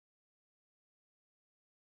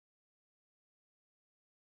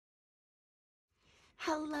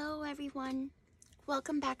Hello everyone,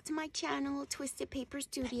 welcome back to my channel, Twisted Paper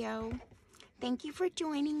Studio. Thank you for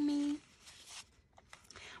joining me.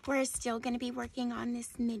 We're still going to be working on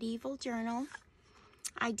this medieval journal.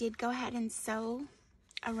 I did go ahead and sew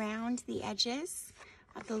around the edges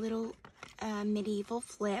of the little medieval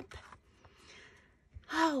flip.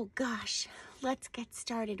 Oh gosh, let's get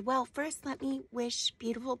started. Well, first let me wish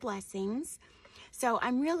beautiful blessings. So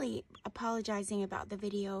I'm really apologizing about the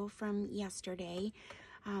video from yesterday.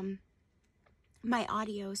 My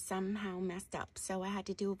audio somehow messed up, so I had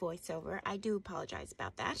to do a voiceover. I do apologize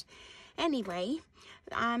about that. Anyway,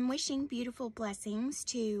 I'm wishing beautiful blessings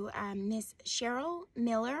to Miss Cheryl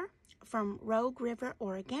Miller from Rogue River,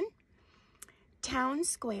 Oregon. Town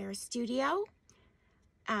Square Studio.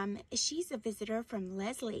 She's a visitor from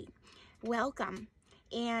Leslie. Welcome.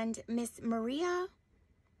 And Miss Maria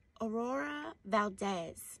Aurora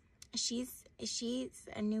Valdez. She's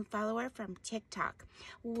a new follower from TikTok.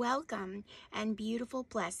 Welcome and beautiful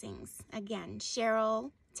blessings. Again,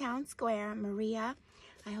 Cheryl, Town Square, Maria.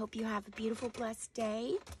 I hope you have a beautiful, blessed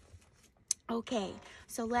day. Okay,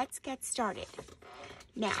 so let's get started.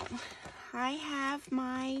 Now, I have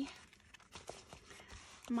my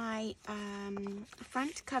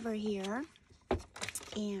front cover here,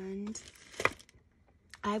 and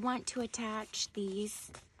I want to attach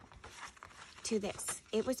these to this.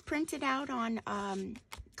 It was printed out on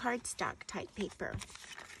cardstock type paper,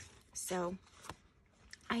 so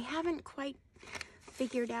I haven't quite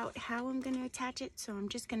figured out how I'm going to attach it, so I'm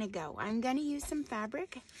just going to go. I'm going to use some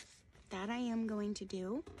fabric. That I am going to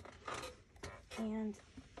do. And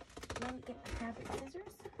let me get the fabric scissors.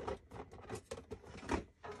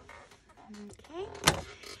 Okay,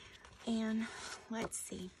 and let's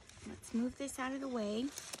see. Let's move this out of the way.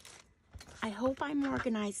 I hope I'm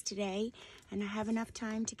organized today and I have enough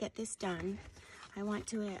time to get this done. I want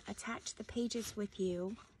to attach the pages with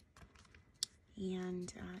you.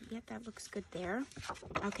 And yeah, that looks good there.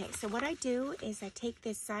 Okay, so what I do is I take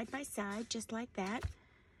this side by side just like that.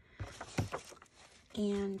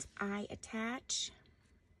 And I attach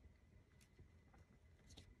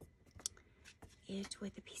it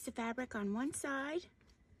with a piece of fabric on one side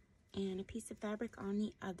and a piece of fabric on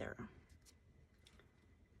the other.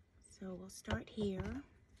 So we'll start here.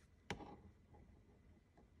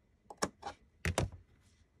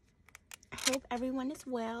 I hope everyone is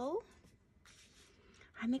well.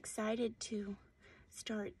 I'm excited to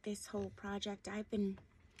start this whole project. I've been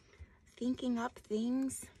thinking up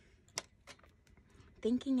things,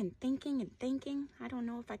 thinking and thinking and thinking. I don't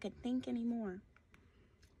know if I could think anymore,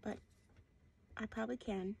 but I probably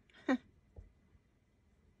can.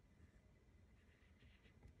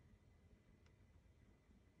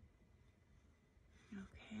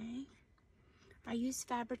 Okay, I use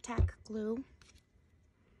Fabri-Tac glue.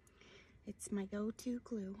 It's my go-to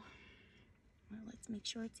glue. Well, let's make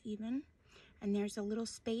sure it's even. And there's a little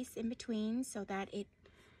space in between so that it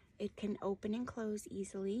can open and close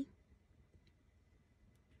easily.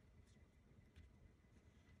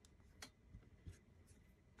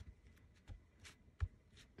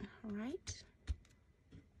 All right.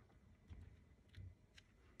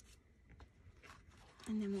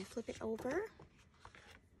 And then we'll flip it over.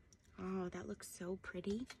 Oh, that looks so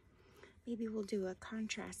pretty. Maybe we'll do a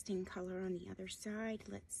contrasting color on the other side.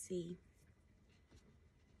 Let's see.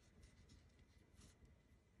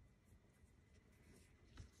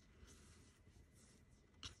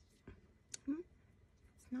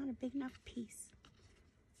 It's not a big enough piece.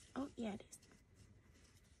 Oh, yeah, it is.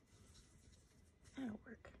 That'll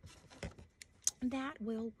work. That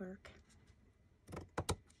will work.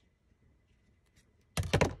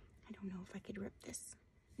 I don't know if I could rip this.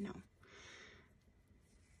 No.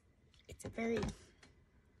 It's a very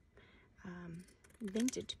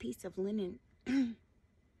vintage piece of linen.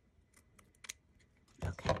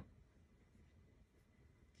 Okay.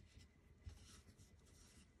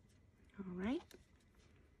 All right.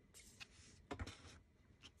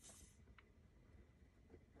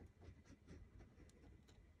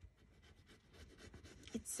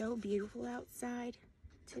 It's so beautiful outside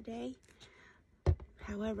today.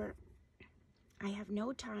 However, I have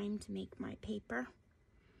no time to make my paper.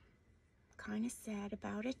 Kind of sad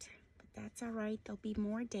about it, but that's all right. There'll be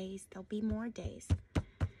more days. There'll be more days.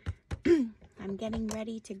 I'm getting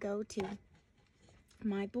ready to go to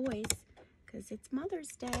my boys because it's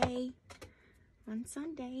Mother's Day on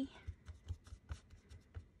Sunday.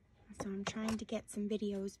 So I'm trying to get some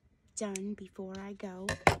videos done before I go.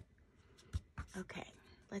 Okay,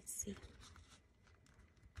 let's see.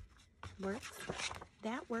 Works.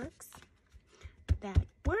 That works. That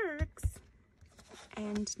works.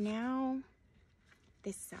 And now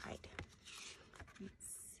this side. Let's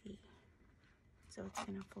So it's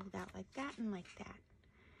going to fold out like that and like that.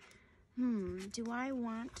 Do I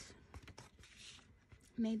want,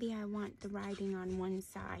 maybe I want the writing on one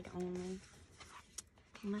side only.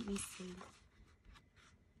 Let me see.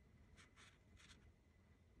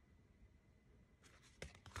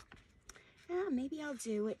 Yeah, maybe I'll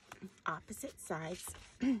do it opposite sides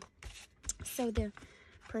so the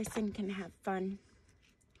person can have fun.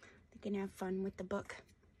 They can have fun with the book.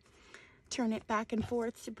 Turn it back and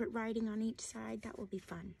forth to put writing on each side. That will be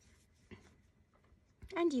fun.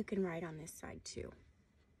 And you can write on this side too.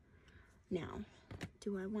 Now,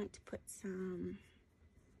 do I want to put some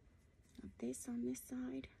of this on this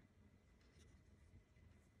side?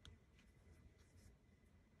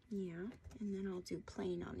 Yeah, and then I'll do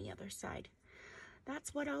plain on the other side.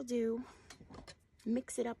 That's what I'll do.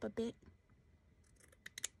 Mix it up a bit.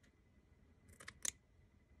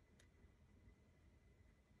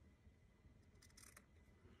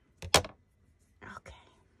 Okay.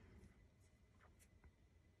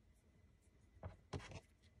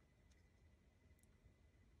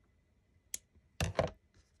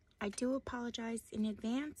 I do apologize in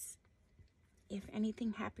advance if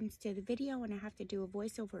anything happens to the video and I have to do a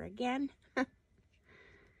voiceover again.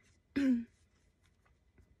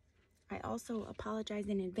 I also apologize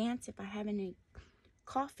in advance if I have any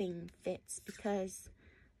coughing fits because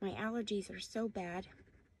my allergies are so bad.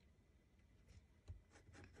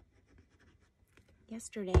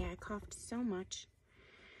 Yesterday I coughed so much.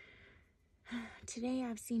 Today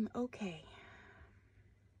I seem okay.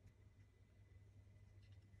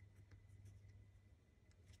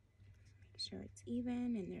 Make sure it's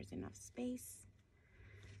even and there's enough space.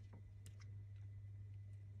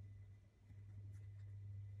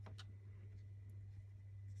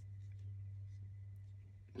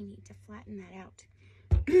 I need to flatten that out.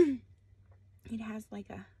 It has like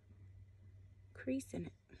a crease in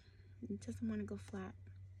it. It doesn't want to go flat.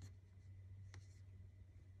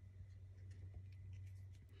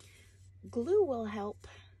 Glue will help.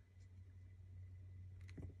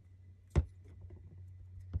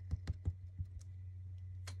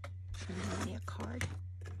 And a card.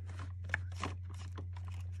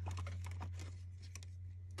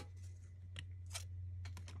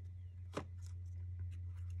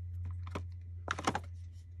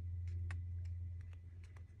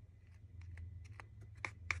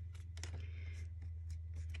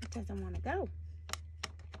 Doesn't want to go.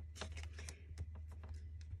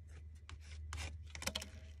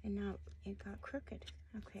 And now it got crooked.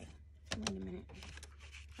 Okay, wait a minute.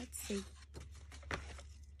 Let's see.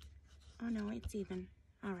 Oh no, it's even.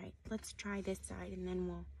 All right, let's try this side and then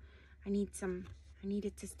we'll, I need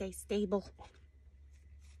it to stay stable.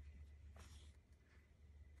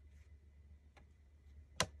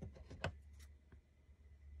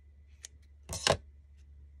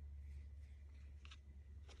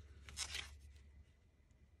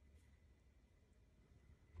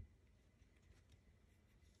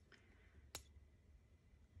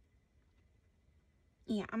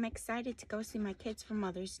 Yeah, I'm excited to go see my kids for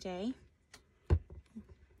Mother's Day.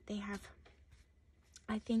 They have,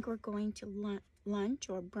 I think we're going to lunch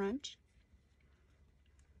or brunch,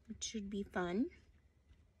 which should be fun.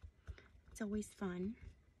 It's always fun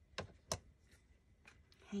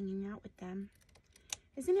hanging out with them.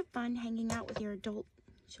 Isn't it fun hanging out with your adult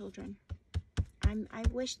children? I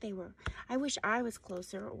wish I was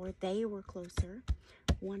closer or they were closer,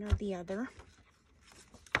 one or the other.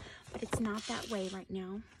 But it's not that way right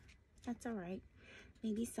now. That's all right.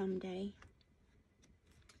 Maybe someday.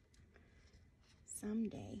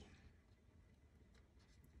 Someday.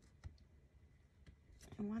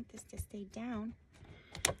 I want this to stay down,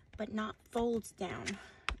 but not folds down.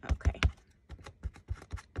 Okay.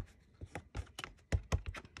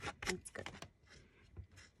 That's good.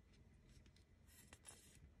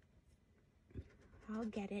 I'll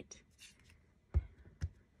get it.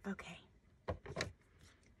 Okay.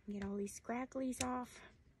 Get all these scragglies off.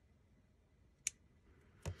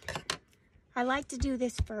 I like to do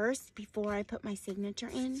this first before I put my signature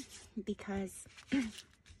in because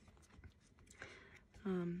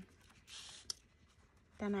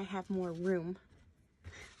then I have more room.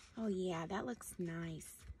 Oh yeah, that looks nice.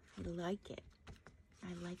 I like it.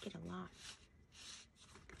 I like it a lot.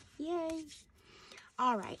 Yay.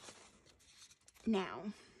 All right. Now,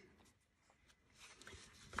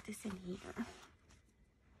 put this in here.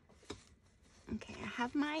 Okay, I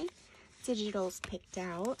have my digitals picked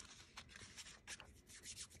out.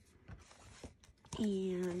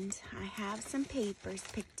 And I have some papers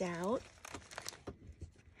picked out.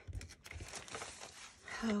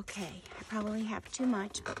 Okay, I probably have too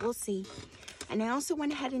much, but we'll see. And I also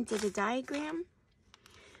went ahead and did a diagram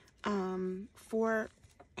for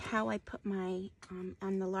how I put my,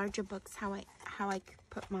 on the larger books, how I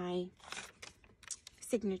put my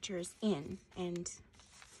signatures in and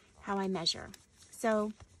how I measure.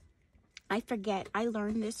 So I forget, I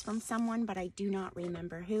learned this from someone, but I do not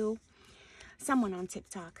remember who. Someone on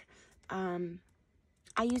TikTok.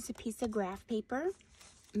 I use a piece of graph paper,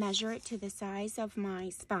 measure it to the size of my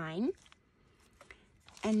spine,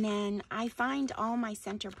 and then I find all my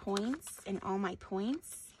center points and all my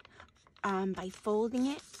points by folding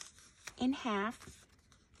it in half,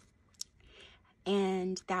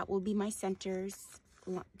 and that will be my centers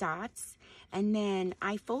dots, and then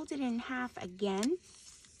I fold it in half again,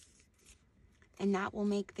 and that will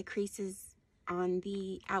make the creases on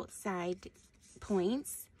the outside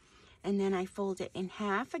points, and then I fold it in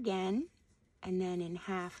half again, and then in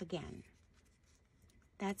half again.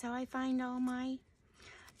 That's how I find all my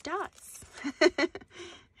dots.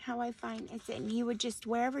 How I find it. And you would just,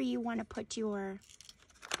 wherever you want to put your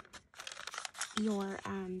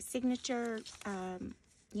signature,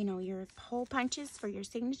 you know, your hole punches for your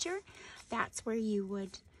signature, that's where you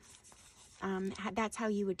would, that's how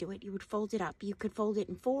you would do it. You would fold it up. You could fold it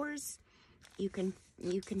in fours. You can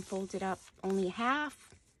fold it up only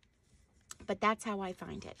half, but that's how I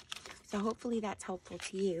find it. So hopefully that's helpful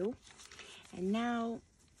to you. And now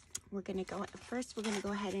we're going to go, first we're going to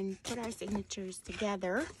go ahead and put our signatures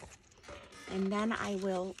together, and then I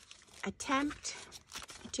will attempt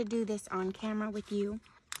to do this on camera with you.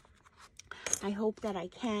 I hope that I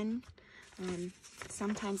can.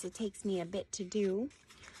 Sometimes it takes me a bit to do,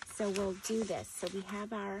 so we'll do this. So we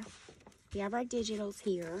have our digitals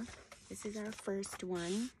here. This is our first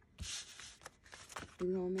one.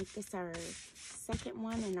 We will make this our second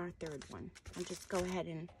one and our third one. I'll just go ahead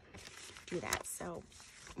and do that. So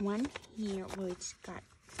one here, well, it's got,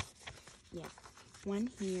 yeah, one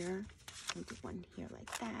here. We'll do one here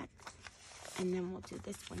like that. And then we'll do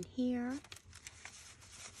this one here.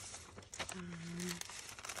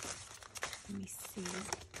 Let me see.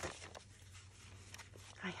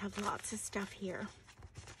 I have lots of stuff here.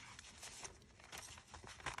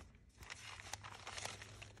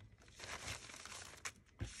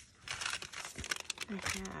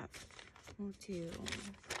 We'll do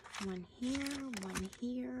one here, one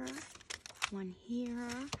here, one here.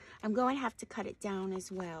 I'm going to have to cut it down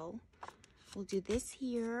as well. We'll do this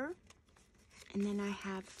here, and then I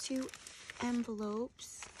have two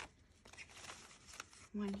envelopes.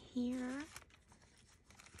 One here,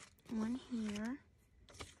 one here.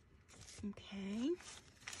 Okay.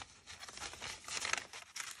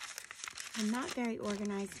 I'm not very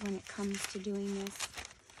organized when it comes to doing this,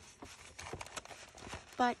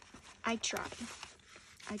 but I try.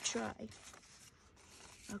 I try.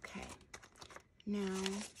 Okay. Now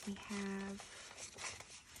we have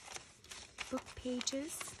book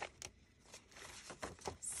pages.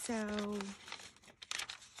 So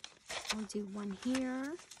we'll do one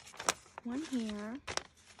here, one here,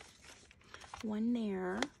 one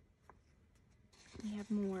there. We have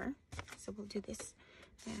more, so we'll do this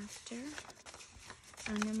after.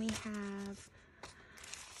 And then we have,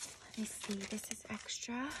 let me see, this is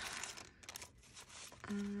extra.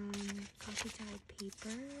 Coffee dyed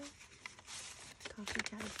paper. Coffee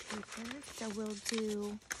dyed paper. So we'll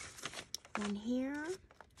do one here,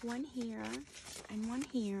 and one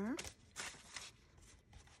here.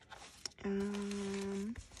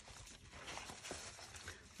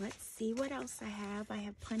 Let's see what else I have. I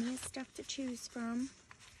have plenty of stuff to choose from.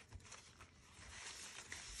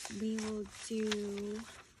 We will do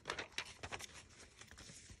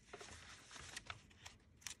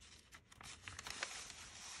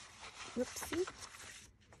whoopsie.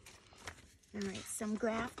 All right, some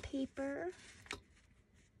graph paper.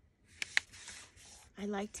 I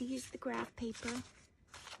like to use the graph paper.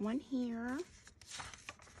 One here.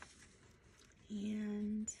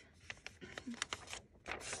 And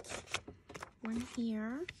one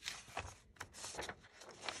here.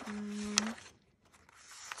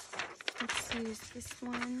 Let's use this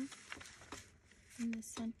one in the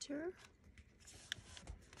center.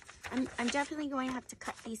 I'm definitely going to have to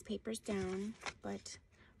cut these papers down, but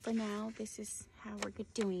for now, this is how we're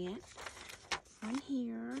doing it. One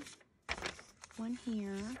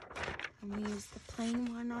here, and we use the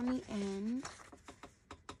plain one on the end.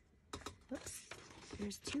 Whoops,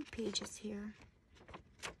 there's two pages here.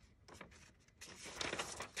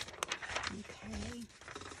 Okay,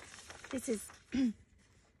 this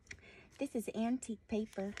is antique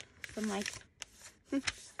paper from like,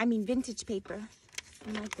 I mean vintage paper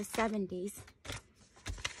from like the 70s.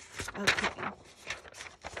 Okay,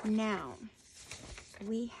 now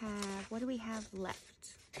we have, what do we have left?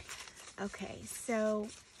 Okay, so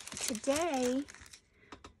today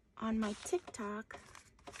on my TikTok,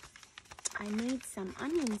 I made some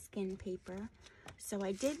onion skin paper. So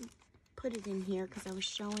I did put it in here because I was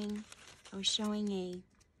showing an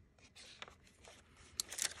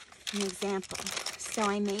example. So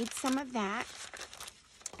I made some of that.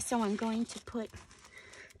 So I'm going to put,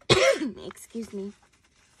 excuse me,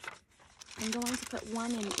 I'm going to put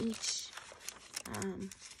one in each,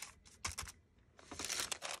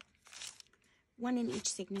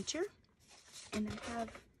 signature. And I have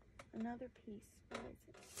another piece. Where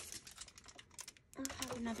is it? I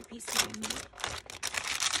have another piece that I made.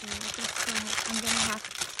 So I guess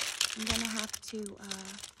I'm gonna have to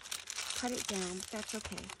cut it down, but that's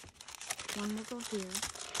okay. One will go here.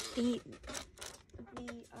 The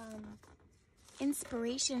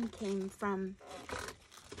inspiration came from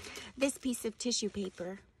this piece of tissue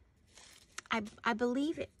paper. I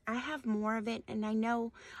believe it. I have more of it, and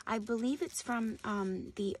I believe it's from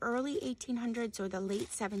the early 1800s or the late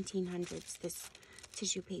 1700s. This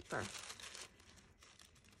tissue paper.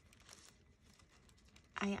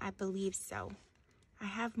 I believe so. I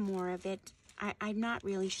have more of it. I'm not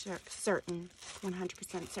really certain,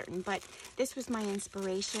 100% certain, but this was my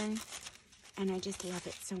inspiration, and I just love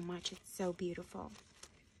it so much. It's so beautiful.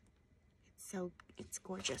 It's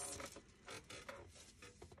gorgeous.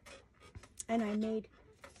 And I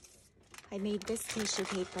made this tissue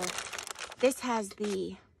paper. This has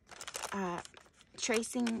the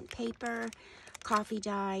tracing paper, coffee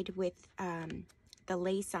dyed with the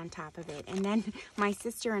lace on top of it. And then my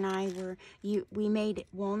sister and I we made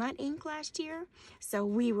walnut ink last year. So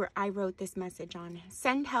I wrote this message on: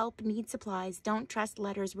 send help, need supplies, don't trust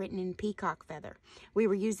letters written in peacock feather. We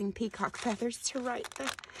were using peacock feathers to write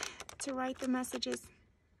the messages.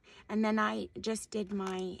 And then I just did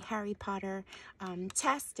my Harry Potter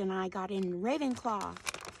test, and I got in Ravenclaw.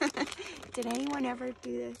 Did anyone ever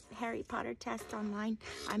do the Harry Potter test online?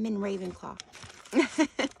 I'm in Ravenclaw.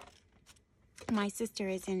 My sister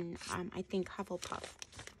is in, I think, Hufflepuff.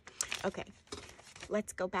 Okay,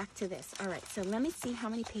 let's go back to this. All right, so let me see how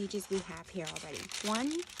many pages we have here already.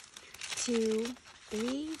 1, 2,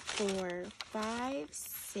 3, 4, 5,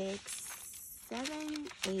 6, 7,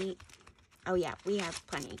 8. Oh yeah, we have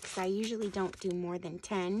plenty, because I usually don't do more than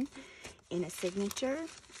 10 in a signature.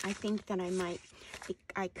 I think that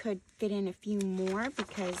I could fit in a few more,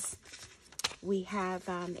 because we have,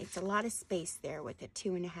 it's a lot of space there with the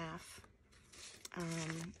 2.5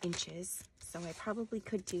 inches. So I probably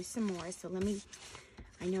could do some more. So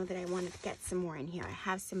I know that I want to get some more in here. I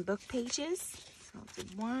have some book pages. So I'll do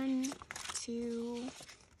 1, 2,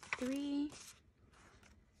 3.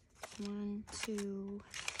 1, 2,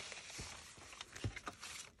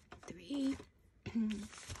 3.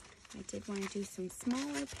 I did want to do some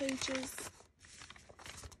smaller pages.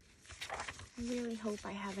 I really hope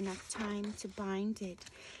I have enough time to bind it.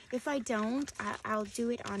 If I don't, I'll do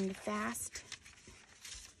it on the fast.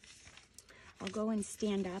 I'll go and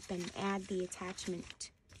stand up and add the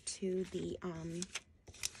attachment to the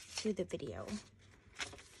video.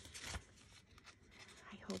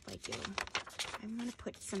 I hope I do. I'm going to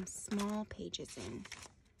put some small pages in.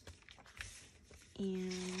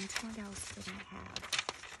 And what else did I have?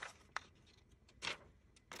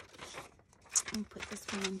 I'll put this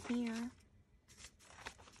one in here.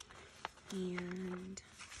 And,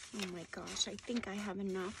 oh my gosh, I think I have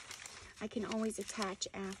enough. I can always attach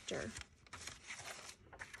after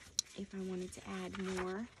if I wanted to add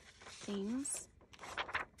more things.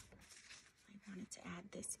 I wanted to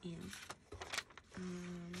add this in.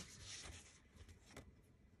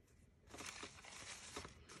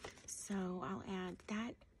 So I'll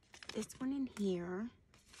add this one in here.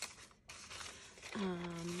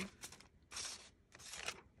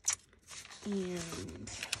 And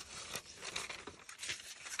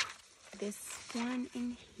this one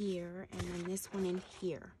in here, and then this one in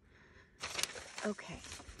here. Okay,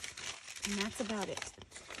 and that's about it.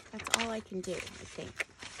 That's all I can do, I think.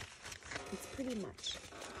 It's pretty much.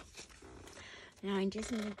 Now I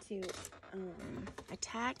just need to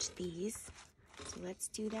attach these. So let's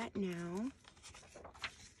do that now.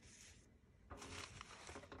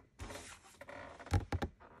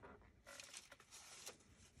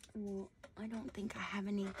 Well, I don't think I have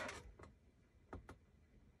any.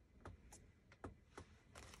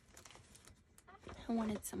 I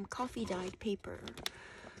wanted some coffee dyed paper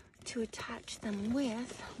to attach them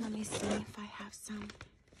with. Let me see if I have some.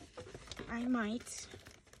 I might.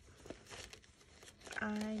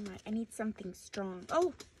 I need something strong.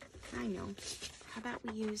 Oh, I know. How about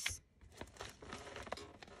we use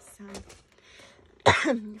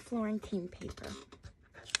some Florentine paper?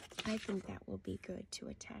 I think that will be good to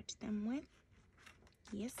attach them with.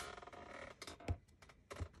 Yes.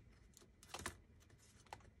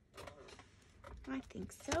 I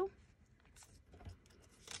think so.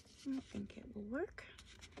 I think it will work.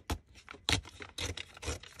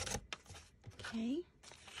 Okay.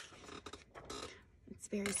 It's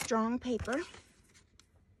very strong paper.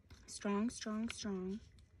 Strong, strong, strong.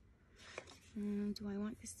 Do I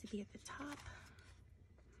want this to be at the top?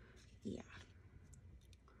 Yeah.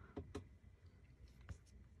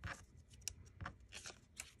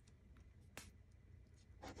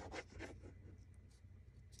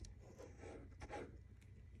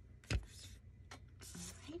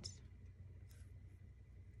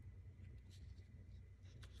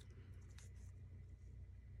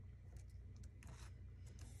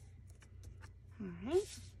 All right.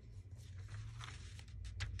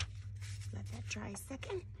 Let that dry a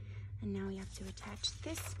second. And now we have to attach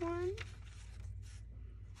this one.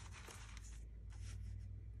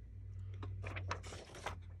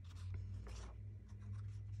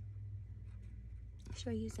 Should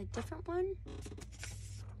I use a different one?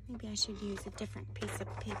 Maybe I should use a different piece of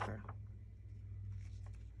paper.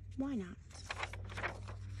 Why not?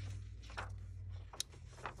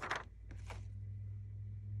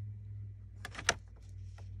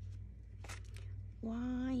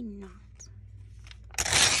 Why not?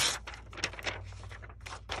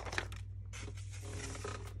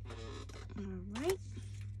 All right.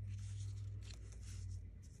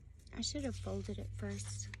 I should have folded it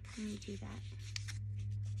first. Let me do that.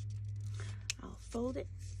 I'll fold it.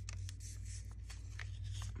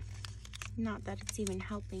 Not that it's even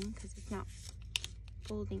helping because it's not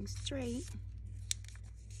folding straight.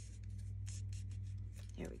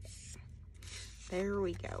 There we go. There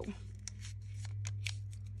we go.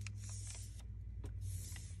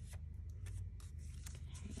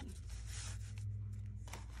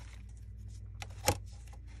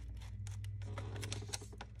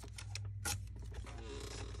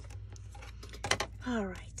 All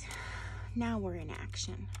right, now we're in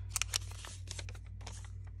action.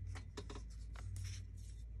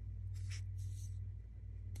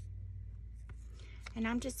 And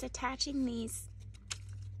I'm just attaching these.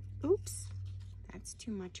 Oops, that's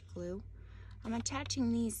too much glue. I'm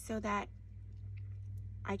attaching these so that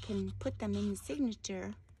I can put them in the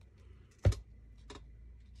signature.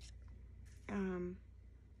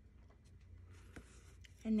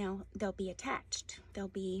 And now they'll be attached. They'll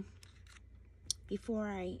be before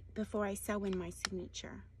I sew in my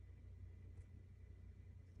signature.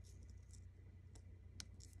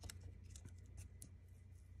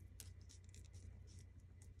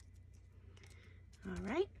 All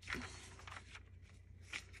right.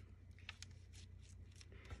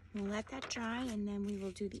 We'll let that dry and then we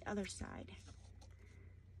will do the other side.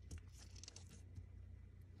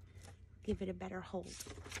 Give it a better hold.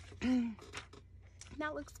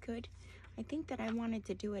 That looks good. I think that I wanted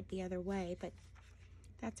to do it the other way, but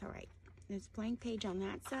that's all right. There's a blank page on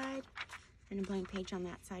that side and a blank page on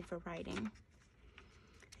that side for writing.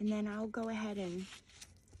 And then I'll go ahead and,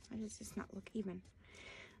 why does this not look even?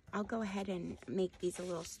 I'll go ahead and make these a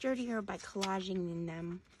little sturdier by collaging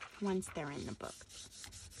them once they're in the book.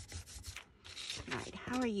 All right,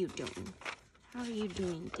 how are you doing? How are you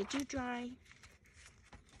doing? Did you dry?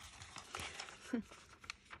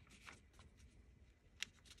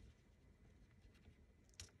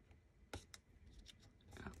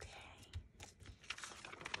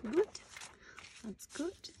 Good. That's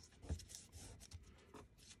good.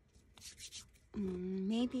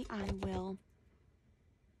 Maybe I will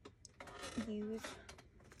use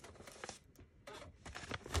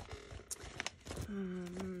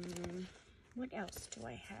what else do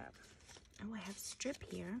I have? Oh, I have strip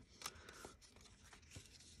here.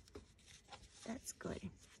 That's good.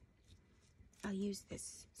 I'll use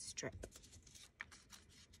this strip.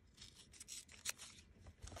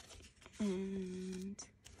 And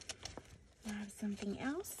I have something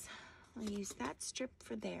else. I'll use that strip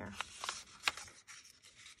for there.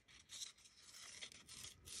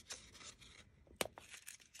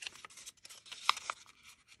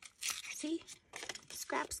 See,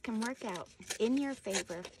 scraps can work out in your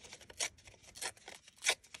favor.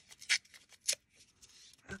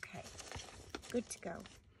 Okay, good to go.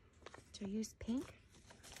 So use pink.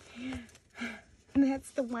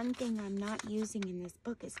 That's the one thing I'm not using in this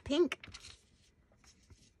book is pink.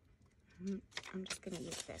 I'm just gonna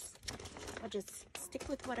use this. I'll just stick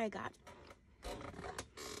with what I got.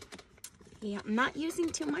 Yeah, I'm not using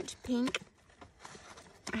too much pink.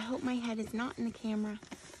 I hope my head is not in the camera.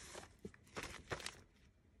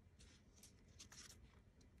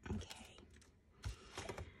 Okay.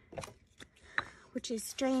 Which is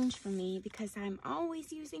strange for me because I'm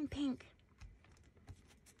always using pink.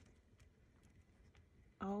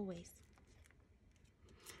 always.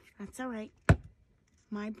 That's all right.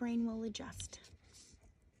 My brain will adjust.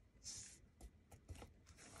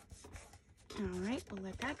 All right, we'll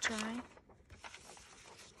let that dry.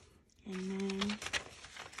 And then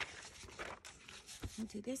we'll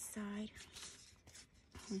do this side.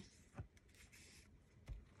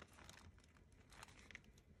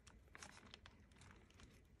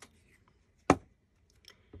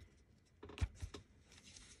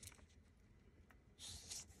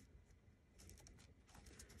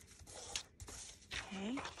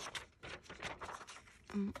 Okay.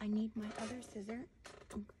 I need my other scissor.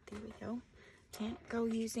 Oh, there we go. Can't go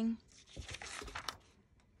using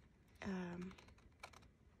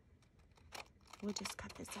we'll just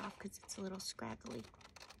cut this off because it's a little scraggly.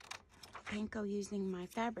 Can't go using my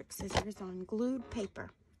fabric scissors on glued paper.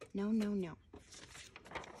 No, no, no.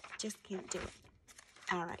 Just can't do it.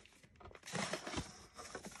 All right.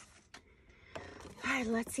 All right,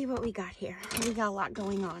 let's see what we got here. We got a lot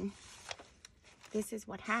going on. This is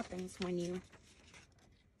what happens when you,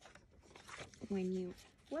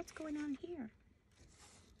 what's going on here?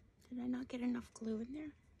 Did I not get enough glue in there?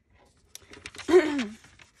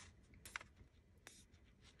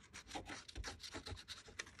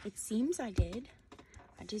 It seems I did.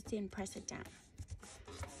 I just didn't press it down.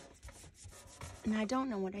 And I don't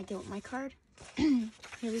know what I did with my card. Here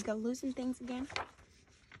we go, losing things again.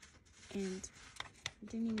 And I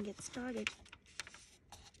didn't even get started.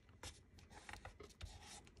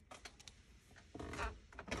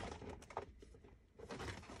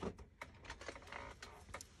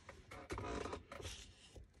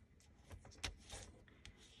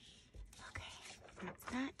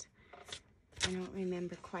 I don't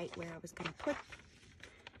remember quite where I was going to put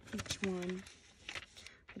each one,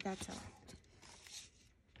 but that's all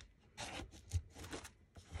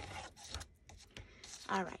right.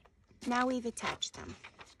 All right, now we've attached them,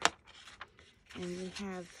 and we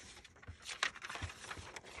have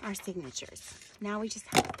our signatures. Now we just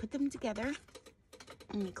have to put them together.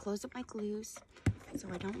 Let me close up my glues so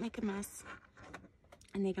I don't make a mess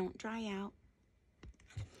and they don't dry out.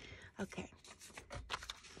 Okay.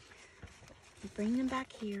 Bring them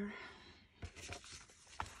back here,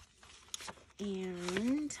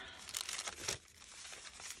 and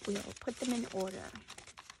we'll put them in order.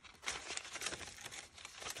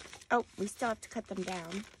 Oh, we still have to cut them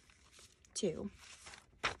down too.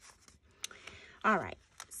 All right,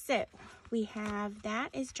 so we have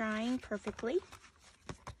that is drying perfectly.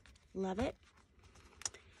 Love it.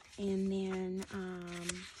 And then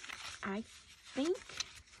I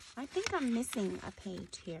think I'm missing a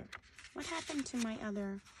page here. What happened to my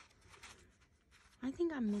other? I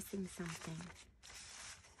think I'm missing something.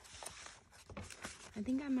 I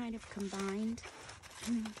think I might have combined.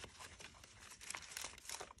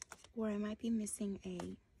 Or I might be missing a...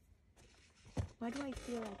 Why do I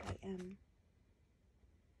feel like I am?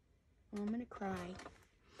 Well, I'm going to cry.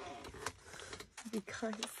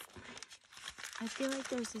 Because I feel like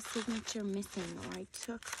there's a signature missing, or I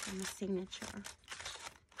took from a signature.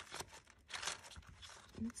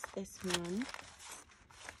 It's this one.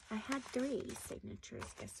 I had 3 signatures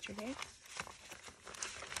yesterday.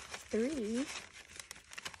 3.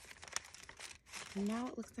 And now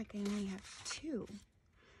it looks like I only have 2.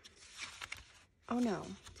 Oh no,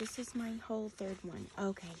 this is my whole 3rd one.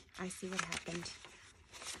 Okay, I see what happened.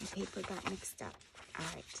 My paper got mixed up. All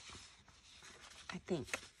right, I think.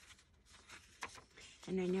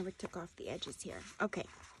 And I never took off the edges here. Okay,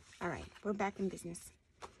 all right, we're back in business.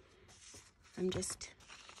 I'm just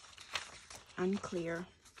unclear.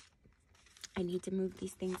 I need to move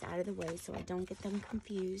these things out of the way so I don't get them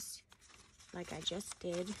confused like I just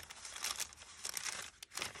did.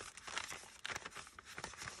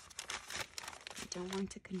 I don't want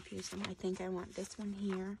to confuse them. I think I want this one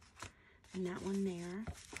here and that one there.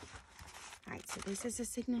 All right, so this is a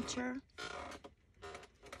signature.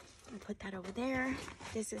 I'll put that over there.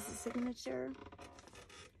 This is a signature.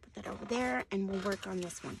 Put that over there, and we'll work on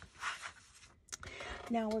this one.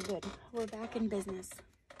 Now we're good. We're back in business.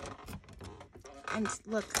 And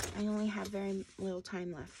look, I only have very little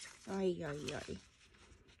time left. Ay, ay, ay.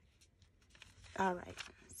 All right,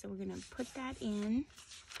 so we're gonna put that in.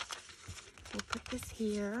 We'll put this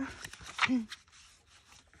here. And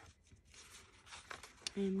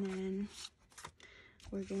then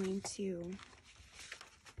we're going to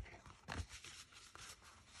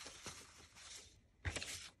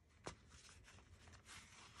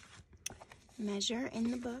measure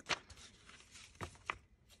in the book.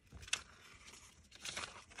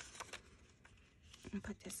 I'll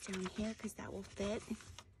put this down here because that will fit.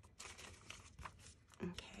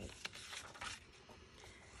 Okay.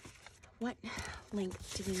 What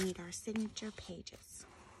length do we need our signature pages?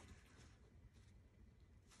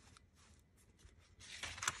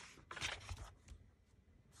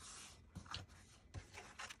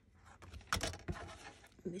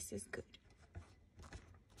 This is good.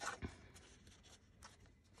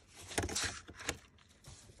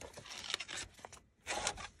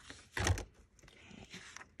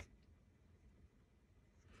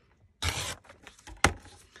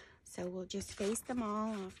 So we'll just face them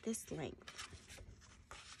all off this length.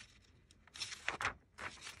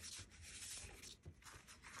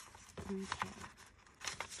 Okay.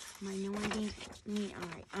 I know I need, all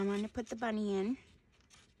right, I'm going to put the bunny in.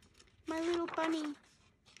 My little bunny.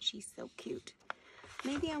 She's so cute.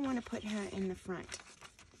 Maybe I want to put her in the front.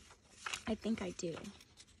 I think I do.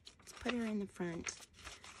 Let's put her in the front.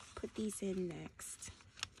 Put these in next.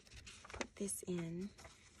 Put this in.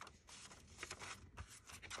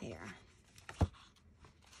 There.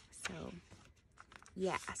 So,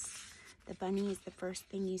 yes, the bunny is the first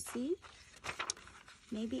thing you see.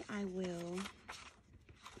 Maybe I will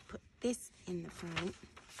put this in the front.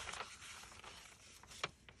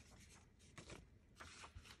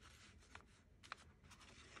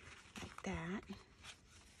 Like that.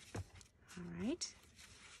 All right.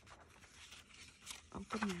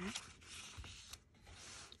 Open that.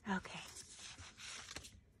 Okay.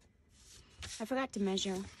 I forgot to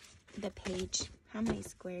measure the page. How many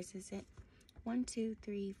squares is it? 1, 2,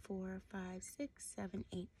 3, 4, 5, 6, 7,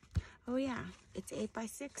 8. Oh yeah, it's 8 by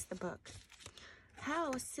 6, the book.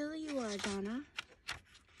 How silly you are, Donna.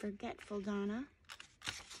 Forgetful Donna.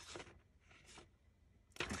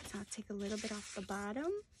 So I'll take a little bit off the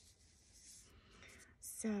bottom.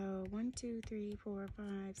 So 1, 2, 3, 4, 5,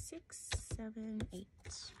 6, 7, 8.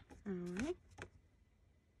 All right.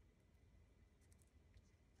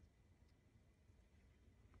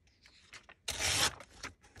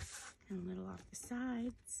 And a little off the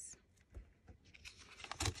sides.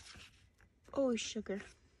 Oh, sugar.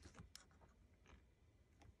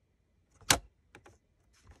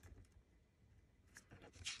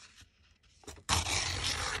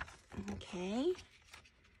 Okay.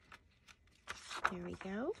 There we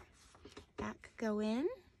go. That could go in.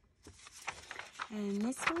 And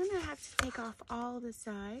this one I have to take off all the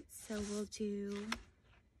sides. So we'll do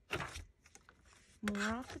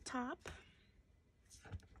more off the top.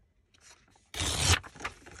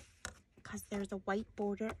 Because there's a white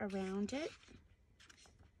border around it.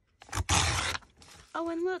 Oh,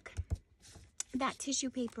 and look, that tissue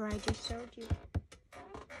paper I just showed you.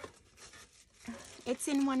 It's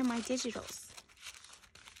in one of my digitals.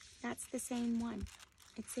 That's the same one.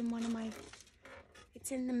 It's in one of my,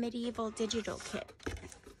 it's in the medieval digital kit.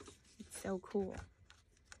 It's so cool.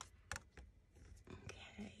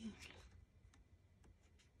 Okay.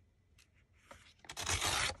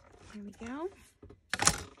 There we go.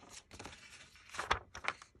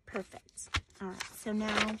 Perfect. All right, so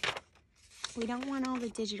now we don't want all the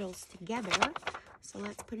digitals together, so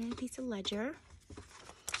let's put in a piece of ledger.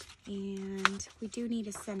 And we do need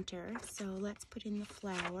a center, so let's put in the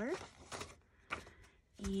flower.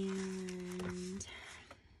 And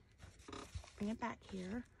bring it back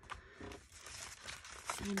here.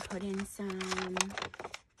 And put in some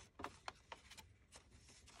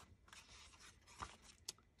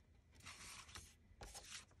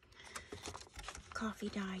coffee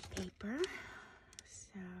dyed paper.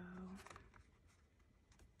 So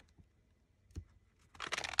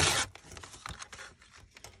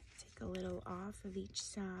take a little off of each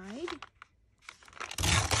side.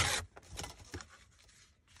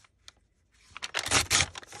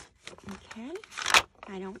 Okay,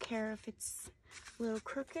 I don't care if it's a little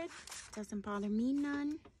crooked, doesn't bother me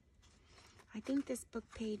none. I think this book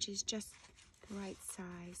page is just the right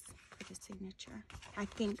size for the signature. I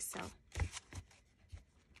think so.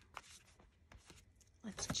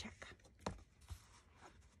 Let's check.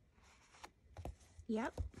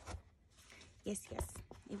 Yep. Yes, yes,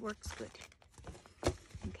 it works good.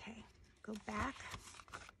 Okay, go back.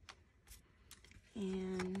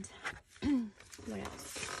 And what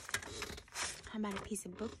else? How about a piece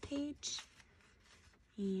of book page?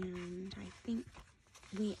 And I think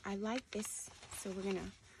I like this, so we're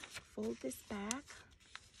gonna fold this back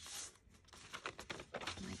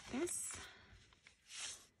like this.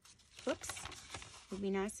 Whoops. Would be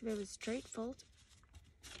nice if it was straight fold.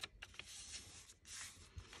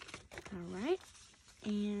 All right,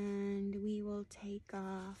 and we will take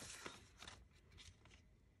off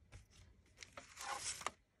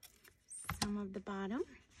some of the bottom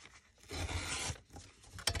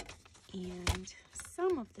and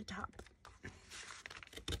some of the top.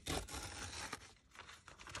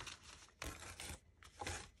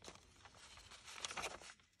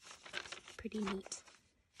 Pretty neat.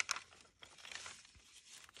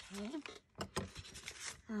 Okay.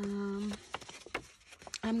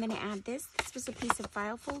 I'm going to add this. This was a piece of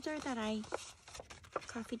file folder that I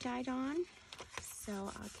coffee dyed on.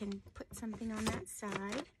 So I can put something on that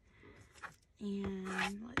side. And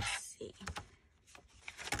let's see.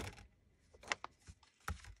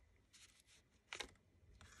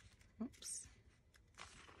 Oops.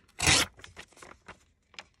 Put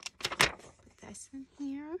this in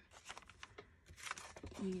here.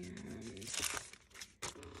 And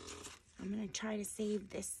I'm going to try to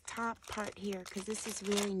save this top part here because this is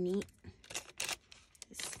really neat.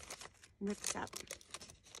 This rips up.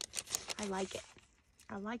 I like it.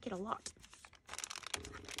 I like it a lot.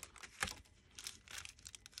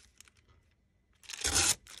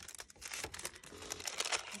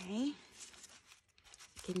 Okay. You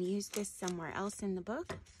can use this somewhere else in the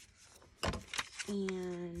book.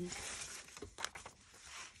 And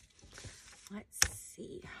let's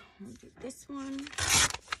see. We'll do this one.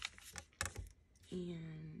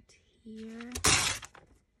 And here.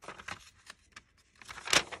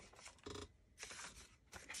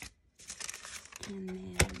 And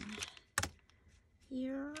then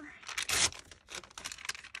here.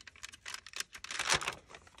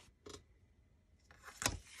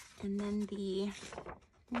 And then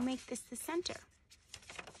we'll make this the center.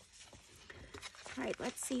 All right,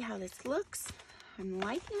 let's see how this looks. I'm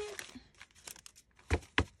liking it.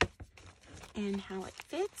 And how it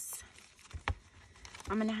fits.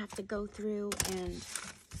 I'm gonna have to go through and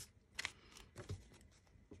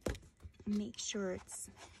make sure it's,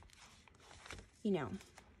 you know,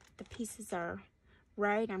 the pieces are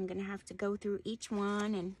right. I'm gonna have to go through each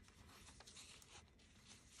one and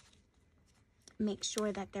make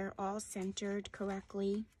sure that they're all centered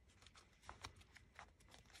correctly.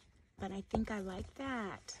 But I think I like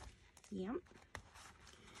that. Yep.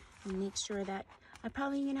 And make sure that I'm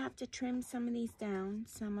probably gonna have to trim some of these down,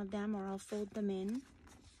 some of them, or I'll fold them in.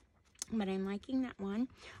 But I'm liking that one.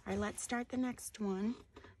 All right, let's start the next one.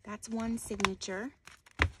 That's one signature.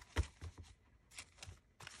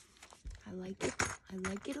 I like it. I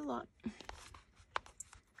like it a lot.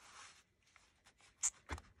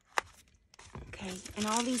 Okay, and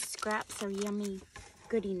all these scraps are yummy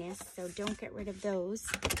goodiness, so don't get rid of those.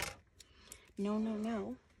 No, no,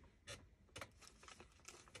 no.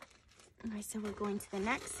 All right, so we're going to the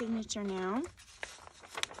next signature now.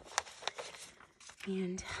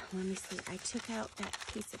 And let me see, I took out that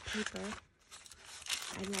piece of paper.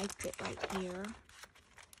 I liked it right here,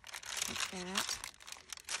 like that.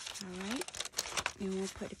 All right, and we'll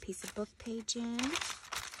put a piece of book page in.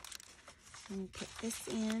 And we'll put this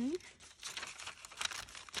in.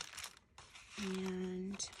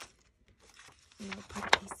 And we'll put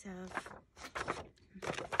a piece of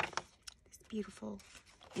this beautiful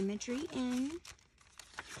imagery in.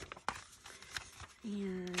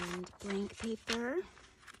 And blank paper.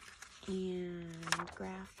 And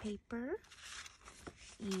graph paper.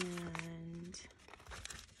 And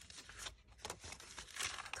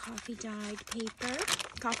coffee dyed paper.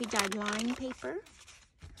 Coffee dyed line paper.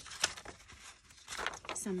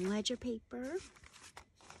 Some ledger paper.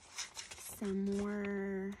 Some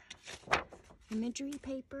more imagery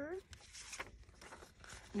paper.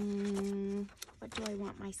 What do I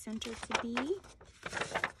want my center to be?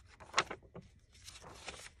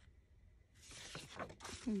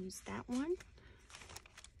 I'll use that one.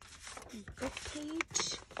 Book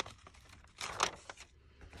page.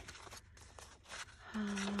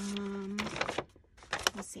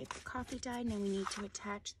 We'll save the coffee dye. Now we need to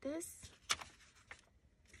attach this.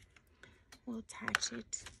 We'll attach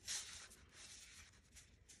it.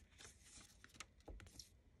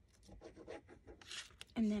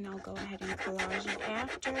 And then I'll go ahead and collage it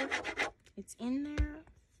after it's in there,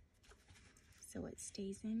 so it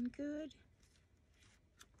stays in good.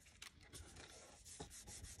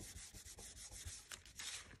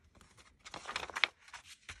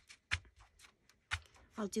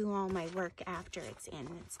 I'll do all my work after it's in,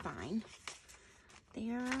 it's fine.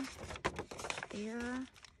 There, there,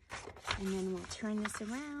 and then we'll turn this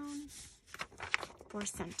around for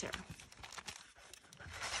center.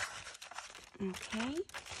 Okay,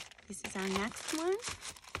 this is our next one.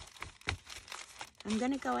 I'm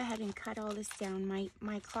gonna go ahead and cut all this down.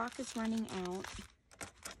 My clock is running out.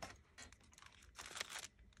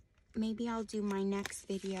 Maybe I'll do my next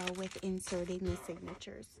video with inserting the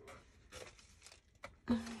signatures.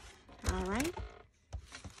 All right,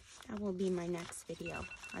 that will be my next video.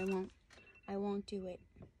 I won't do it.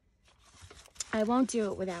 I won't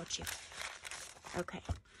do it without you. Okay,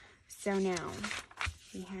 so now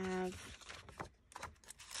we have,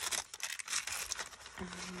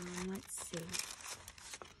 let's see.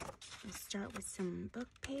 Let's start with some book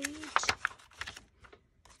page.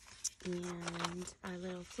 And our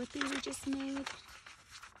little flippy we just made.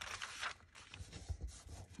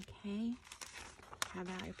 Okay. How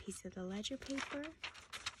about a piece of the ledger paper?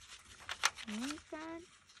 Like that?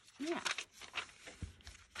 Yeah.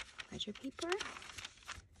 Ledger paper.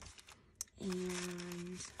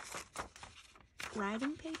 And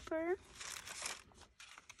writing paper.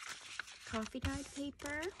 Coffee dyed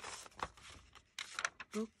paper.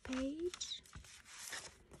 Book page.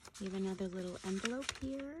 We have another little envelope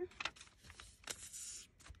here.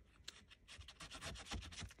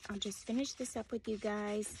 I'll just finish this up with you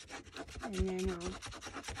guys, and then I'll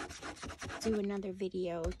do another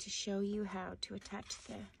video to show you how to attach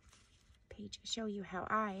the page, show you how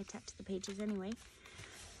I attach the pages anyway.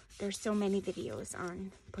 There's so many videos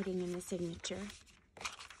on putting in the signature.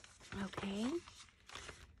 Okay,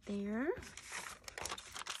 there,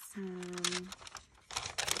 some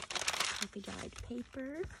coffee dyed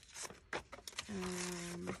paper,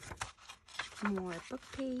 more book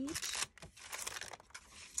page.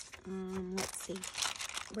 Let's see,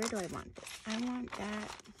 where do I want this? I want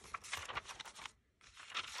that,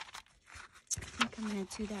 I think I'm going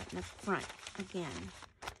to do that in the front again.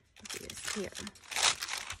 I'll do this here.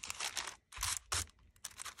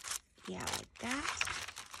 Yeah, like that.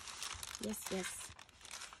 Yes, yes.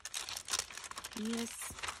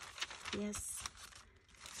 Yes, yes.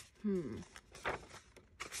 I'm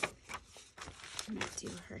going to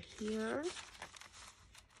do her here.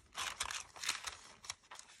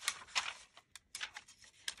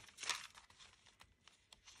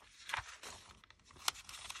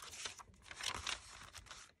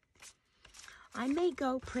 I may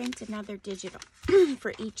go print another digital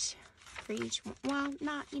for each one. Well,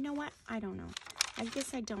 not, you know what? I don't know. I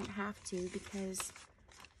guess I don't have to because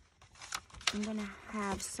I'm going to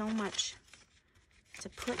have so much to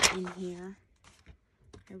put in here.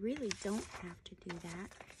 I really don't have to do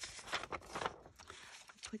that.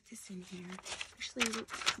 I'll put this in here. Actually,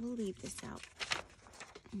 we'll leave this out.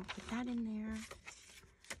 And put that in there.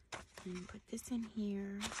 And put this in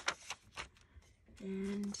here.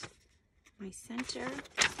 And my center.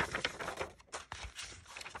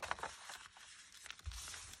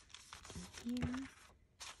 And here,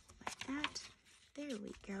 like that. There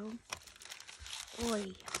we go.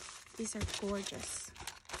 Boy, these are gorgeous.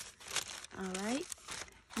 All right.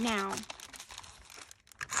 Now,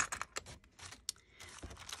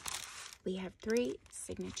 we have 3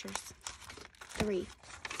 signatures. 3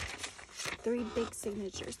 big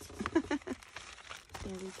signatures.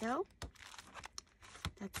 There we go.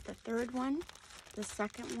 That's the 3rd one, the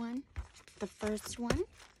 2nd one, the 1st one.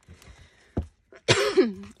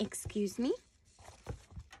 Excuse me.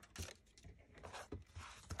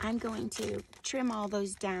 I'm going to trim all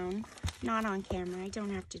those down, not on camera. I don't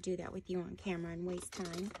have to do that with you on camera and waste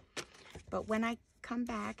time. But when I come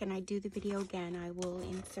back and I do the video again, I will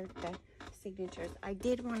insert the signatures. I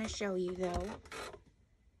did want to show you though,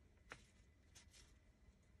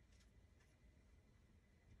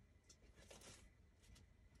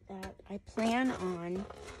 that I plan on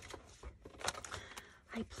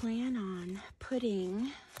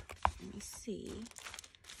putting, let me see,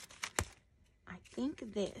 I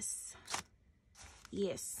think this,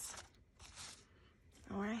 yes,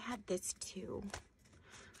 or I had this too,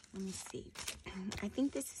 let me see, I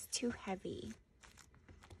think this is too heavy.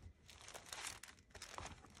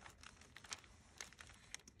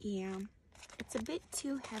 Yeah, it's a bit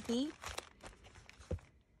too heavy.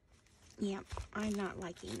 Yeah, I'm not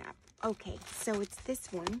liking that. Okay, so it's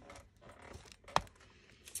this one.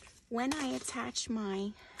 When I attach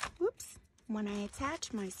my, when I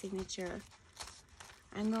attach my signature,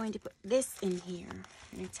 I'm going to put this in here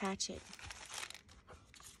and attach it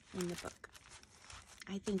in the book.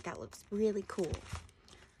 I think that looks really cool.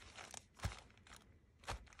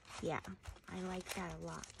 Yeah, I like that a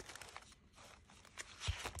lot.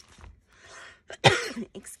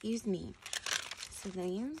 Excuse me. So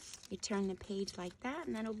then you turn the page like that,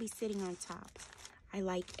 and that'll be sitting on top. I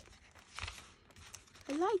like it.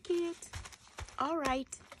 I like it. All right.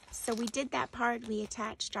 So we did that part. We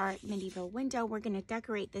attached our medieval window. We're going to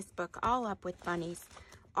decorate this book all up with bunnies.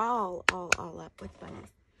 All up with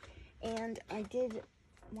bunnies. And I did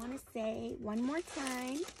want to say one more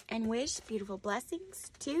time and wish beautiful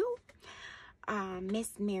blessings to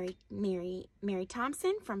Miss Mary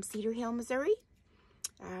Thompson from Cedar Hill, Missouri.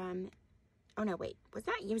 Oh no, wait, was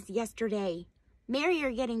that? It was yesterday. Mary,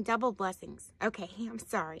 you're getting double blessings. Okay, I'm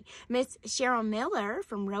sorry. Miss Cheryl Miller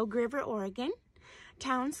from Rogue River, Oregon.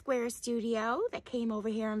 Town Square Studio that came over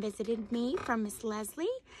here and visited me from Miss Leslie.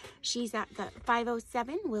 She's at the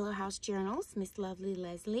 507 Willow House Journals, Miss Lovely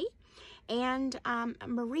Leslie. And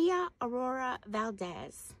Maria Aurora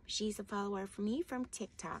Valdez. She's a follower for me from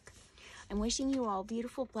TikTok. I'm wishing you all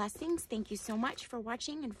beautiful blessings. Thank you so much for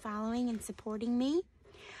watching and following and supporting me.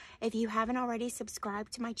 If you haven't already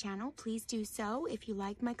subscribed to my channel, please do so if you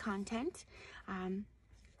like my content.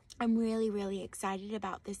 I'm really, really excited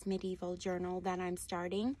about this medieval journal that I'm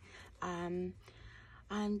starting.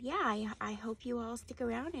 Yeah, I hope you all stick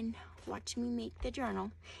around and watch me make the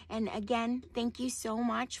journal. And again, thank you so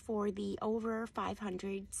much for the over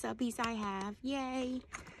 500 subbies I have. Yay!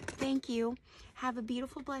 Thank you. Have a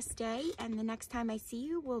beautiful, blessed day. And the next time I see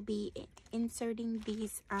you, we'll be inserting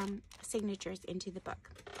these signatures into the book.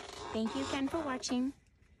 Thank you again for watching.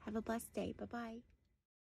 Have a blessed day. Bye-bye.